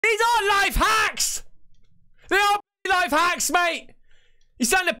life hacks! They are life hacks, mate! You're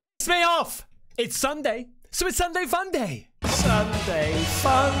starting to piss me off! It's Sunday, so it's Sunday Fun Day. Sunday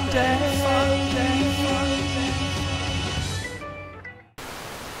Fun Day. Fun Day.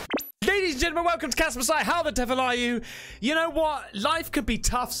 Ladies and gentlemen, welcome to Caspersight. How the devil are you? You know what? Life can be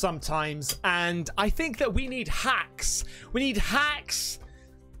tough sometimes, and I think that we need hacks. We need hacks.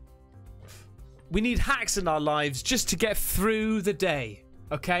 We need hacks in our lives just to get through the day,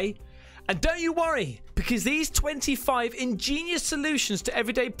 okay? And don't you worry, because these 25 ingenious solutions to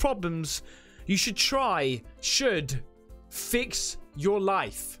everyday problems you should try should fix your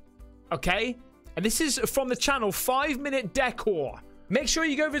life, okay? And this is from the channel 5-Minute Decor. Make sure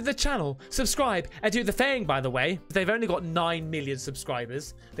you go over to the channel, subscribe, and do the thing, by the way. They've only got 9 million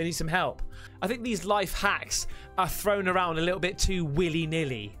subscribers. They need some help. I think these life hacks are thrown around a little bit too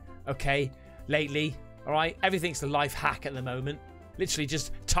willy-nilly, okay? Lately, all right? Everything's a life hack at the moment. Literally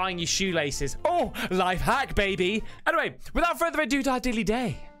just tying your shoelaces. Oh, life hack, baby. Anyway, without further ado, our daily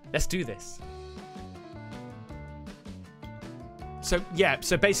day. Let's do this. So, yeah,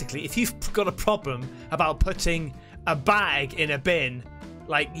 so basically, if you've got a problem about putting a bag in a bin,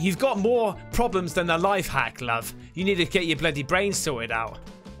 like, you've got more problems than a life hack, love. You need to get your bloody brain sorted out.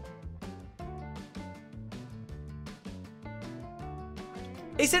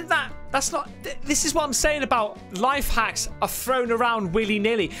 Isn't that... That's not... This is what I'm saying about life hacks are thrown around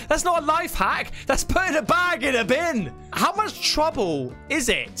willy-nilly. That's not a life hack. That's putting a bag in a bin. How much trouble is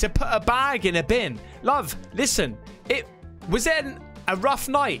it to put a bag in a bin? Love, listen. Was it a rough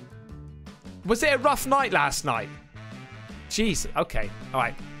night? Was it a rough night last night? Jeez. Okay. All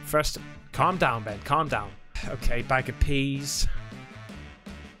right. First, calm down, Ben. Calm down. Okay, bag of peas.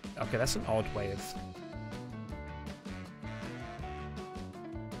 Okay, that's an odd way of...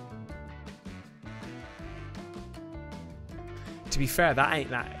 To be fair, that ain't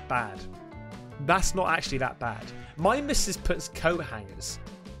that bad. That's not actually that bad. My missus puts coat hangers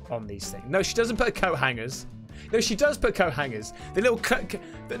on these things. No, she doesn't put coat hangers. No, she does put coat hangers. The little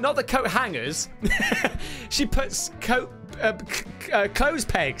not the coat hangers. She puts clothes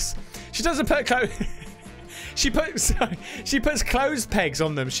pegs. She doesn't put she puts clothes pegs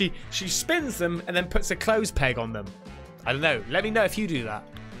on them. She spins them and then puts a clothes peg on them. I don't know. Let me know if you do that.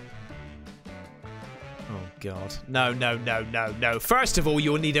 Oh, God. No. First of all,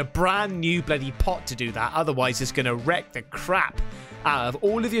 you'll need a brand new bloody pot to do that. Otherwise, it's going to wreck the crap out of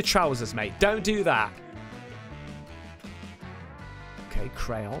all of your trousers, mate. Don't do that. Okay,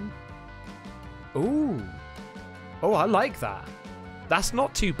 crayon. Ooh. Oh, I like that. That's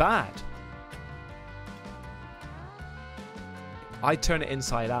not too bad. I turn it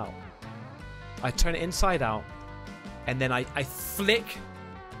inside out. I turn it inside out. And then I flick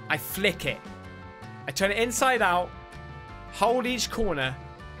it. I turn it inside out, hold each corner,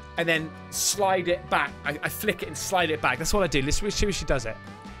 and then slide it back. I flick it and slide it back. That's what I do. Let's see if she does it.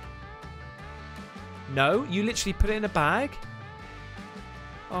 No, you literally put it in a bag?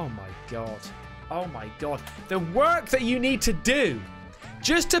 Oh my God. Oh my God. The work that you need to do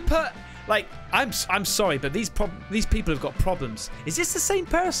just to put... Like, I'm sorry, but these people have got problems. Is this the same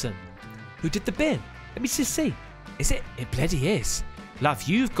person who did the bin? Let me just see. Is it? It bloody is. Love,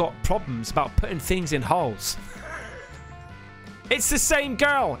 you've got problems about putting things in holes. It's the same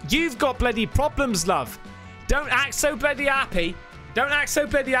girl. You've got bloody problems, love. Don't act so bloody happy. Don't act so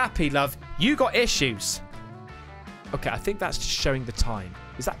bloody happy, love. You got issues. Okay, I think that's just showing the time.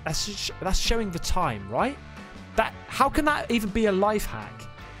 That's showing the time, right? How can that even be a life hack?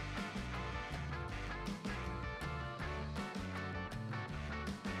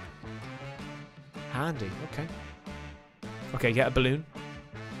 Handy. Okay. Okay, get a balloon.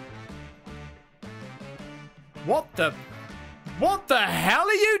 What the hell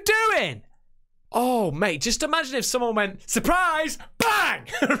are you doing? Oh, mate, just imagine if someone went, surprise, bang!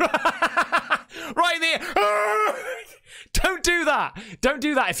 Right there. Don't do that. Don't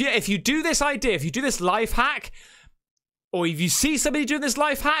do that. If you do this idea, if you do this life hack, or if you see somebody doing this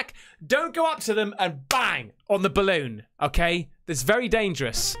life hack, don't go up to them and bang on the balloon, okay? That's very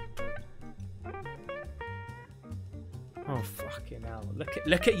dangerous. Oh, fucking hell.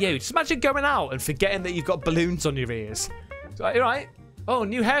 Look at you. Just imagine going out and forgetting that you've got balloons on your ears. You all right? Oh,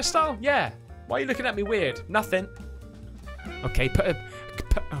 new hairstyle? Yeah. Why are you looking at me weird? Nothing. Okay,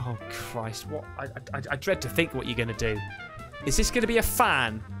 oh, Christ. What? I dread to think what you're going to do. Is this going to be a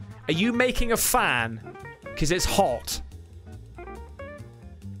fan? Are you making a fan because it's hot?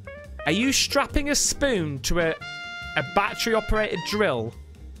 Are you strapping a spoon to a battery-operated drill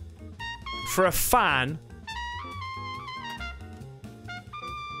for a fan?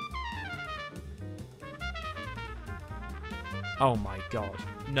 Oh my God.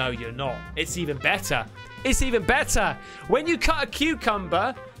 No, you're not. It's even better. It's even better. When you cut a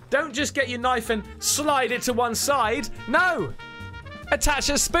cucumber, don't just get your knife and slide it to one side. No. Attach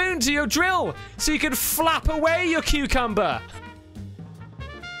a spoon to your drill so you can flap away your cucumber.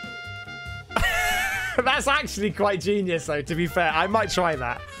 That's actually quite genius, though, to be fair. I might try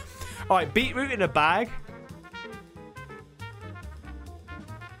that. All right, beetroot in a bag.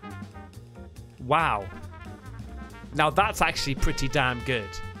 Wow. Now, that's actually pretty damn good.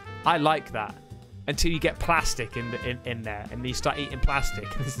 I like that. Until you get plastic in there, and you start eating plastic.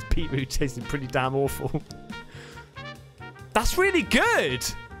 This is beetroot tasting pretty damn awful. That's really good.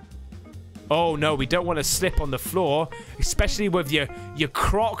 Oh, no, we don't want to slip on the floor, especially with your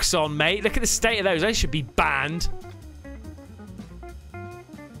Crocs on, mate. Look at the state of those. They should be banned.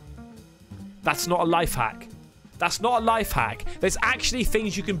 That's not a life hack. That's not a life hack. There's actually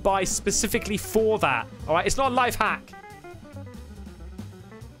things you can buy specifically for that. All right, it's not a life hack.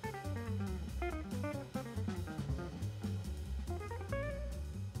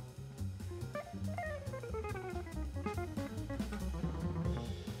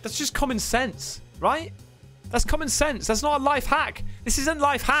 That's just common sense, right? That's common sense. That's not a life hack. This isn't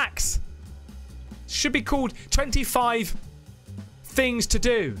life hacks. It should be called 25 things to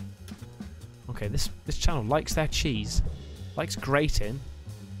do. Okay, this channel likes their cheese. Likes grating.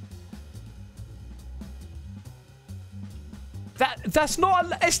 It's not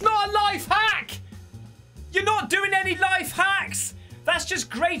a life hack. You're not doing any life hacks. That's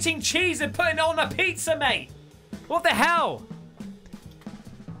just grating cheese and putting it on a pizza, mate. What the hell?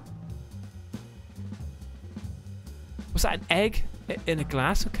 Was that an egg in a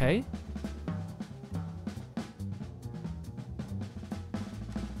glass? Okay.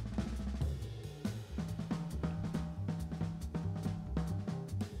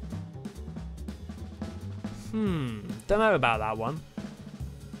 Don't know about that one.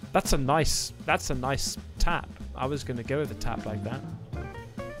 That's a nice tap. I was gonna go with a tap like that.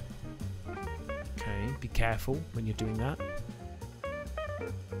 Okay, be careful when you're doing that.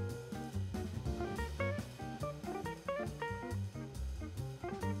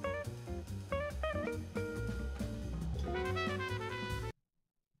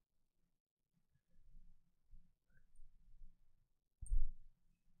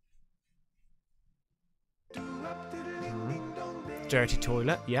 Dirty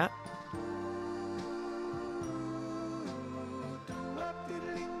toilet, yeah.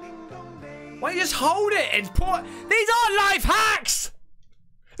 Why don't you just hold it and pour... These aren't life hacks!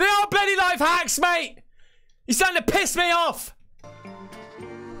 They are bloody life hacks, mate! You're starting to piss me off!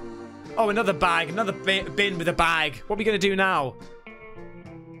 Oh, another bag. Another bin with a bag. What are we going to do now?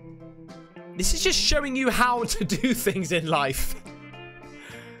 This is just showing you how to do things in life.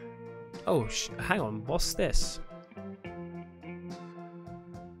 Oh, hang on. What's this?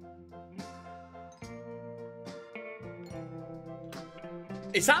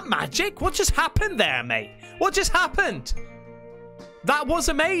 Is that magic? What just happened there, mate? What just happened? That was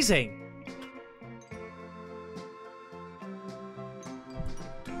amazing.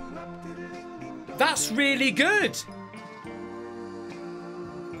 That's really good.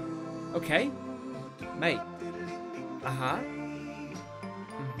 Okay. Mate. Uh-huh.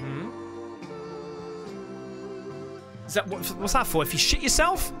 Is that what's that for? If you shit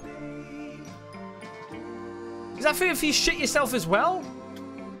yourself? Is that for if you shit yourself as well?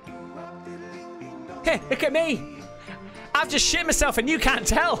 Hey, look at me. I've just shit myself and you can't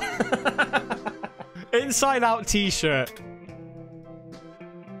tell. Inside out t-shirt.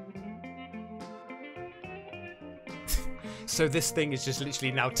 So this thing is just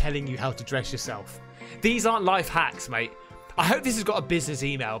literally now telling you how to dress yourself. These aren't life hacks, mate. I hope this has got a business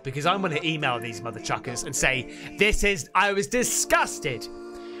email because I'm going to email these mother chuckers and say, I was disgusted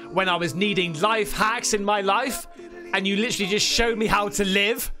when I was needing life hacks in my life and you literally just showed me how to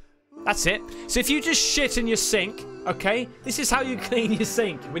live. That's it. So if you just shit in your sink, okay, this is how you clean your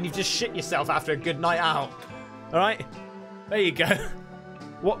sink when you just shit yourself after a good night out. All right? There you go.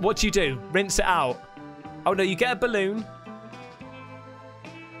 What do you do? Rinse it out. Oh, no, you get a balloon.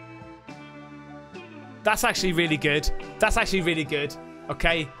 That's actually really good. That's actually really good.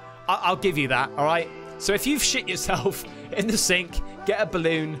 Okay? I'll give you that, all right? So if you've shit yourself in the sink, get a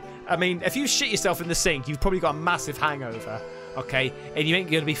balloon. I mean, if you shit yourself in the sink, you've probably got a massive hangover. Okay, and you ain't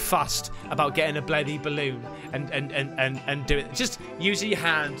gonna be fussed about getting a bloody balloon and do it. Just use your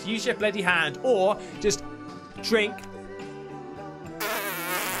hand, use your bloody hand, or just drink.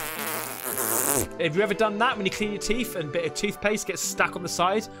 Have you ever done that when you clean your teeth and a bit of toothpaste gets stuck on the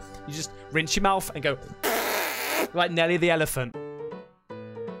side? You just rinse your mouth and go like Nelly the elephant.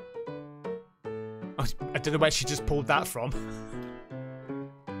 I don't know where she just pulled that from.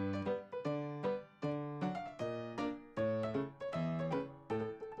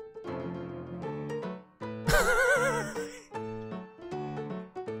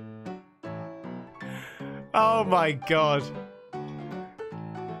 Oh my god.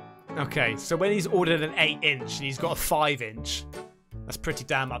 Okay, so when he's ordered an 8-inch and he's got a 5-inch, that's pretty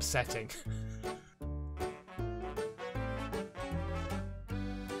damn upsetting.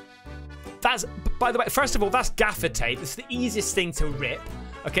 That's, by the way, first of all, that's gaffer tape. It's the easiest thing to rip.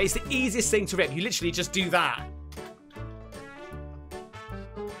 Okay, it's the easiest thing to rip. You literally just do that.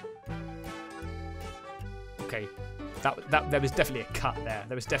 Okay, there was definitely a cut there.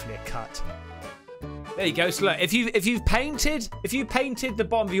 There was definitely a cut. There you go. So look, if you've painted the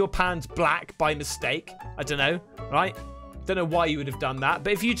bottom of your pans black by mistake, I don't know, right? Don't know why you would have done that,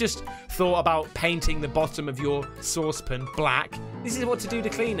 but if you just thought about painting the bottom of your saucepan black, this is what to do to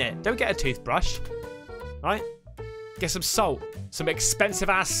clean it. Don't get a toothbrush, right? Get some salt, some expensive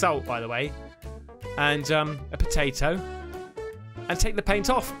ass salt, by the way, and a potato, and take the paint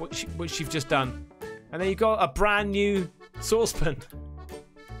off, which you've just done, and then you've got a brand new saucepan.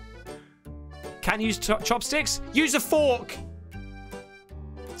 Can't use chopsticks? Use a fork.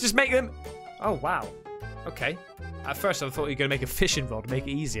 Just make them. Oh wow. Okay. At first I thought you were going to make a fishing rod, make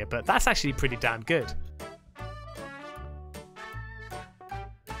it easier, but that's actually pretty damn good.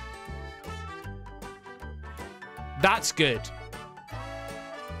 That's good.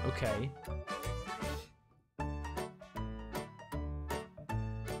 Okay.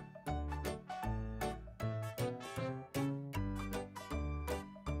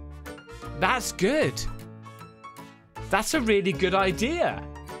 That's good. That's a really good idea.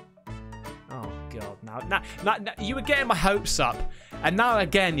 Oh god, now you were getting my hopes up, and now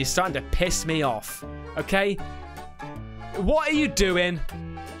again you're starting to piss me off. Okay? What are you doing?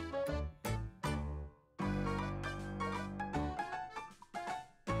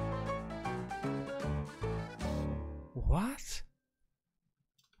 What?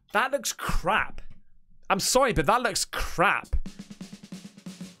 That looks crap. I'm sorry, but that looks crap.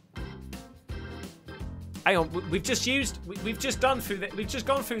 Hang on, we've just gone through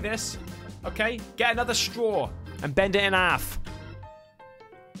this. Okay, get another straw and bend it in half.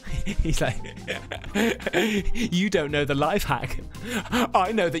 He's like, you don't know the life hack.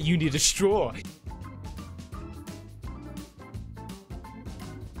 I know that you need a straw.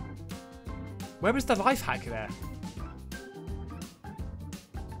 Where was the life hack there?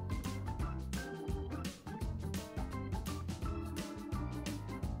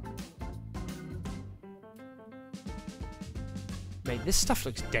 Mate, this stuff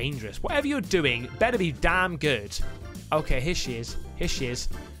looks dangerous. Whatever you're doing, better be damn good. Okay, here she is. Here she is.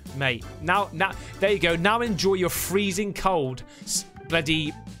 Mate, now, there you go. Now enjoy your freezing cold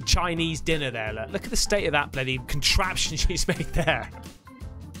bloody Chinese dinner there. Look at the state of that bloody contraption she's made there.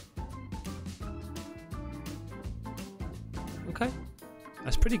 Okay.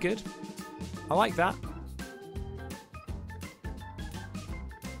 That's pretty good. I like that.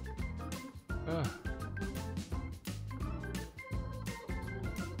 Ugh.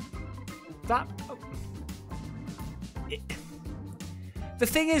 The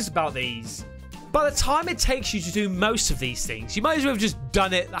thing is about these, by the time it takes you to do most of these things, you might as well have just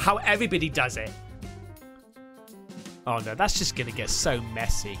done it how everybody does it. Oh no, that's just gonna get so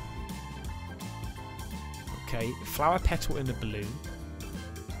messy. Okay, flower petal in a balloon.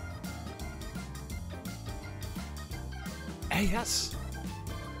 Hey,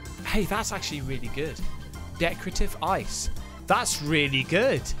 that's actually really good. Decorative ice. That's really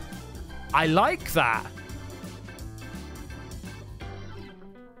good. I like that.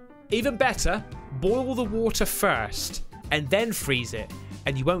 Even better, boil the water first and then freeze it,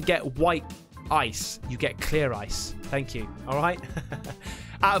 and you won't get white ice, you get clear ice. Thank you. All right.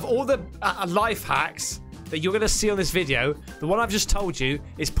 Out of all the life hacks that you're going to see on this video, the one I've just told you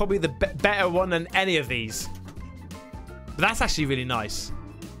is probably the better one than any of these. But that's actually really nice.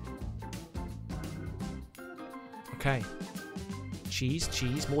 Okay. Cheese,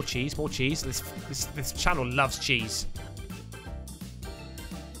 cheese, more cheese, more cheese. This channel loves cheese.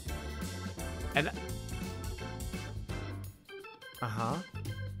 And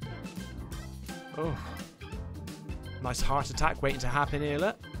oh, nice heart attack waiting to happen here.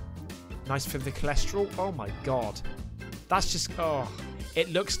 Look, nice for the cholesterol. Oh my god, that's just, oh, it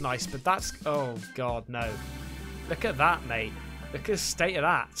looks nice, but that's, oh god, no. Look at that, mate. Look at the state of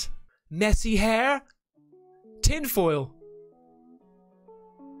that. Messy hair, tinfoil.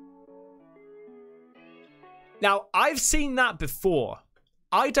 Now I've seen that before.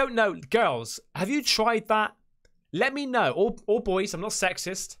 I don't know. Girls, have you tried that? Let me know. Or boys, I'm not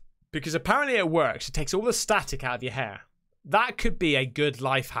sexist. Because apparently it works. It takes all the static out of your hair. That could be a good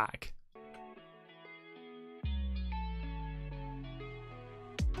life hack.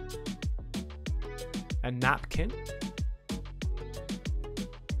 A napkin.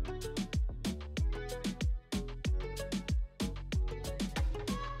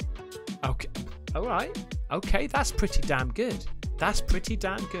 Okay. All right. Okay, that's pretty damn good. That's pretty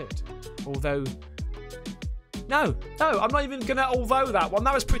damn good. Although... No, I'm not even going to although that one.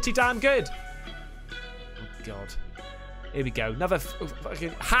 That was pretty damn good. Oh, God. Here we go. Another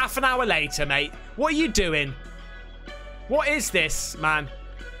fucking half an hour later, mate. What are you doing? What is this, man?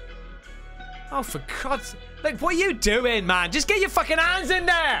 Oh, for God's... Like, what are you doing, man? Just get your fucking hands in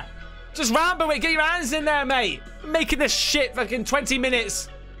there. Just ramble it. Get your hands in there, mate. I'm making this shit fucking 20 minutes.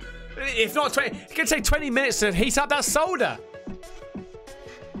 If not 20... It's going to take 20 minutes to heat up that solder.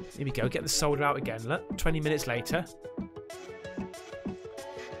 Here we go. Get the solder out again. Look, 20 minutes later.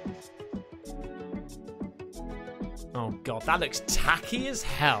 Oh, God. That looks tacky as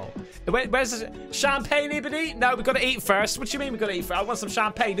hell. Where's the champagne, anybody? No, we've got to eat first. What do you mean we've got to eat first? I want some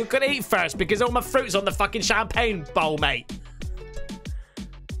champagne. We've got to eat first because all my fruit's on the fucking champagne bowl, mate.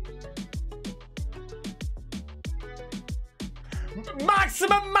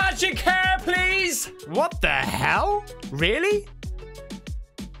 Maximum magic hair, please. What the hell? Really?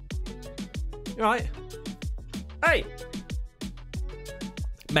 Right. Hey.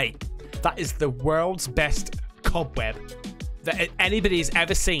 Mate, that is the world's best cobweb that anybody's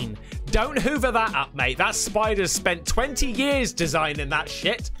ever seen. Don't hoover that up, mate. That spider's spent 20 years designing that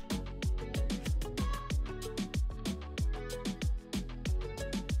shit.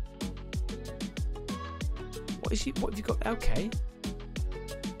 What have you got? Okay.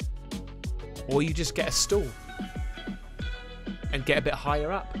 Or you just get a stool and get a bit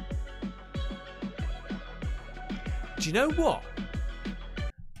higher up. Do you know what?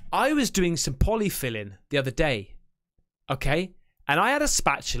 I was doing some polyfilling the other day, okay? And I had a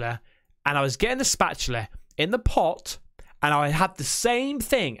spatula, and I was getting the spatula in the pot, and I had the same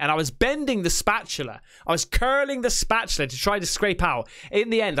thing, and I was bending the spatula. I was curling the spatula to try to scrape out. In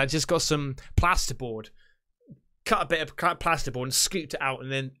the end, I just got some plasterboard, cut a bit of plasterboard and scooped it out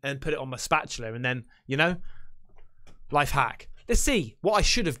and put it on my spatula, and then, you know, life hack. Let's see what I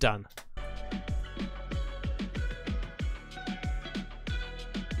should have done.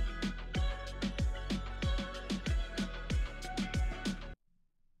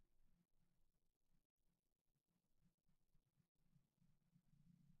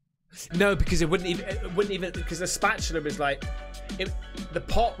 No, because it wouldn't even because the spatula was like, the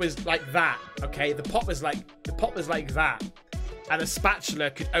pot was like that. Okay, the pot was like that, and the spatula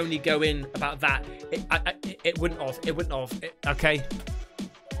could only go in about that. It wouldn't have. Okay.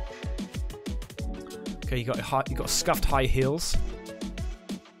 Okay, you got scuffed high heels.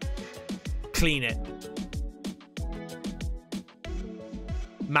 Clean it.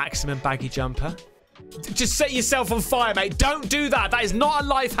 Maximum baggy jumper. Just set yourself on fire, mate. Don't do that. That is not a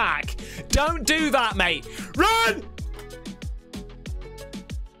life hack. Don't do that, mate. Run!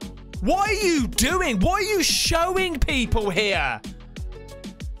 What are you doing? What are you showing people here?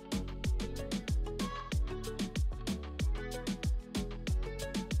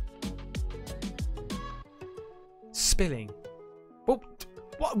 Spilling. Well,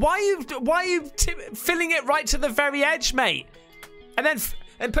 why are you filling it right to the very edge, mate? And then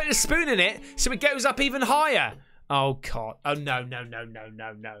put a spoon in it so it goes up even higher. Oh, God. Oh, no.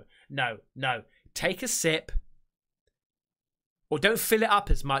 Take a sip. Or don't fill it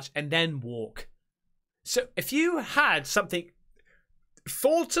up as much and then walk. So if you had something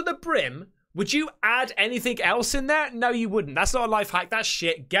full to the brim, would you add anything else in there? No, you wouldn't. That's not a life hack. That's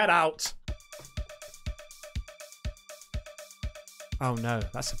shit. Get out. Oh, no.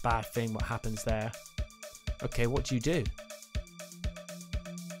 That's a bad thing what happens there. Okay, what do you do?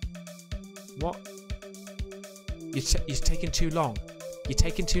 What? You're taking too long. You're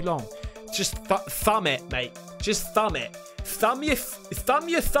taking too long. Just thumb it, mate. Just thumb it. Thumb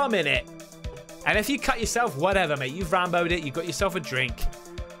your thumb in it. And if you cut yourself, whatever, mate. You've Rambo'd it. You've got yourself a drink.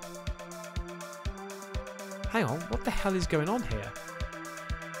 Hang on. What the hell is going on here?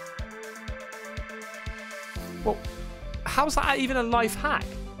 Well, how's that even a life hack?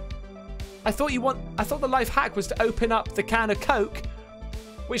 I thought the life hack was to open up the can of Coke,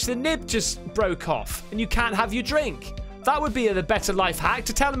 which the nib just broke off, and you can't have your drink. That would be the better life hack,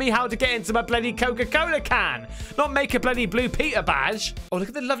 to tell me how to get into my bloody Coca-Cola can, not make a bloody Blue Peter badge. Oh, look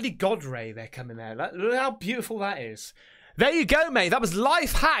at the lovely God ray they're coming there. Look how beautiful that is. There you go, mate. That was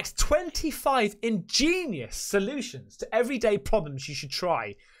life hacks. 25 ingenious solutions to everyday problems you should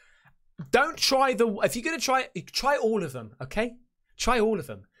try. Don't try if you're going to try all of them, okay? Try all of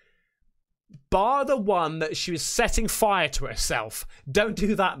them. Bar the one that she was setting fire to herself. Don't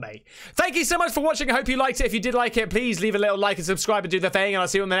do that, mate. Thank you so much for watching. I hope you liked it. If you did like it, please leave a little like and subscribe and do the thing. And I'll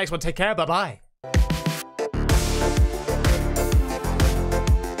see you on the next one. Take care. Bye-bye.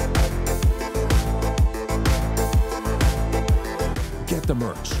 Get the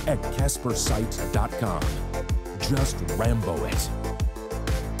merch at Caspersight.com. Just Rambo it.